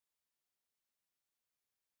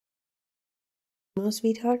No,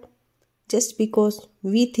 sweetheart, just because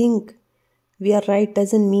we think we are right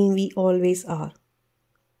doesn't mean we always are.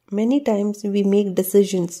 Many times we make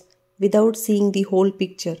decisions without seeing the whole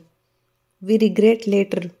picture. We regret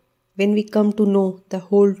later when we come to know the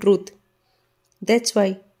whole truth. That's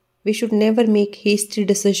why we should never make hasty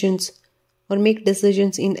decisions or make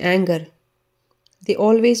decisions in anger. They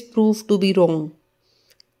always prove to be wrong.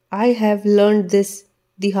 I have learned this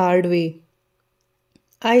the hard way.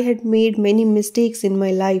 I had made many mistakes in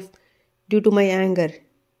my life due to my anger.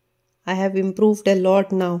 I have improved a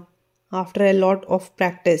lot now after a lot of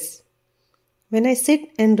practice. When I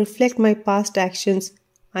sit and reflect my past actions,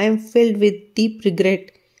 I am filled with deep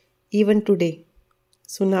regret even today.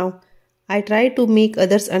 So now I try to make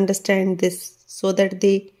others understand this so that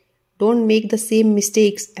they don't make the same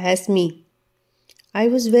mistakes as me. I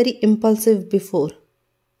was very impulsive before.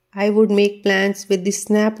 I would make plans with the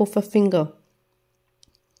snap of a finger.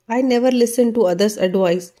 I never listened to others'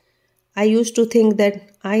 advice. I used to think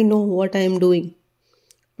that I know what I am doing.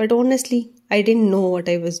 But honestly, I didn't know what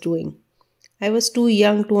I was doing. I was too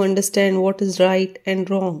young to understand what is right and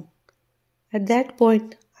wrong. At that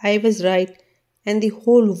point, I was right and the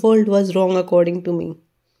whole world was wrong according to me.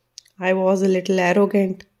 I was a little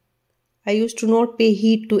arrogant. I used to not pay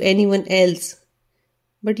heed to anyone else.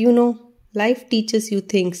 But life teaches you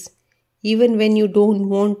things even when you don't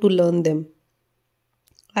want to learn them.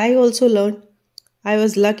 I also learned I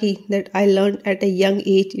was lucky that I learned at a young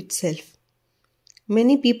age itself.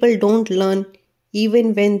 Many people don't learn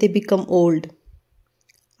even when they become old.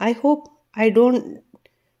 I hope I don't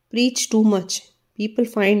preach too much. People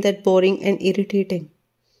find that boring and irritating.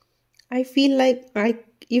 I feel like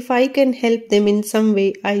if I can help them in some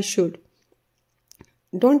way, I should.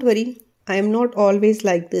 Don't worry, I am not always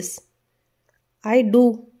like this. I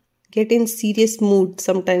do get in serious mood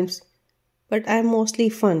sometimes, but I am mostly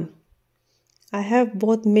fun. I have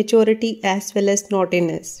both maturity as well as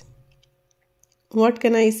naughtiness. What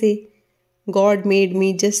can I say? God made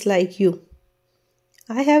me just like you.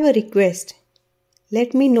 I have a request.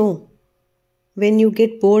 Let me know when you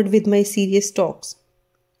get bored with my serious talks.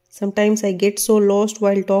 Sometimes I get so lost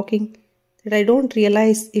while talking that I don't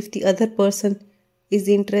realize if the other person is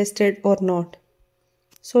interested or not.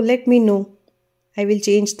 So let me know. I will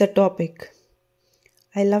change the topic.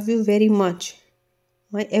 I love you very much.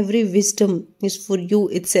 My every wisdom is for you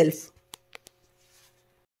itself.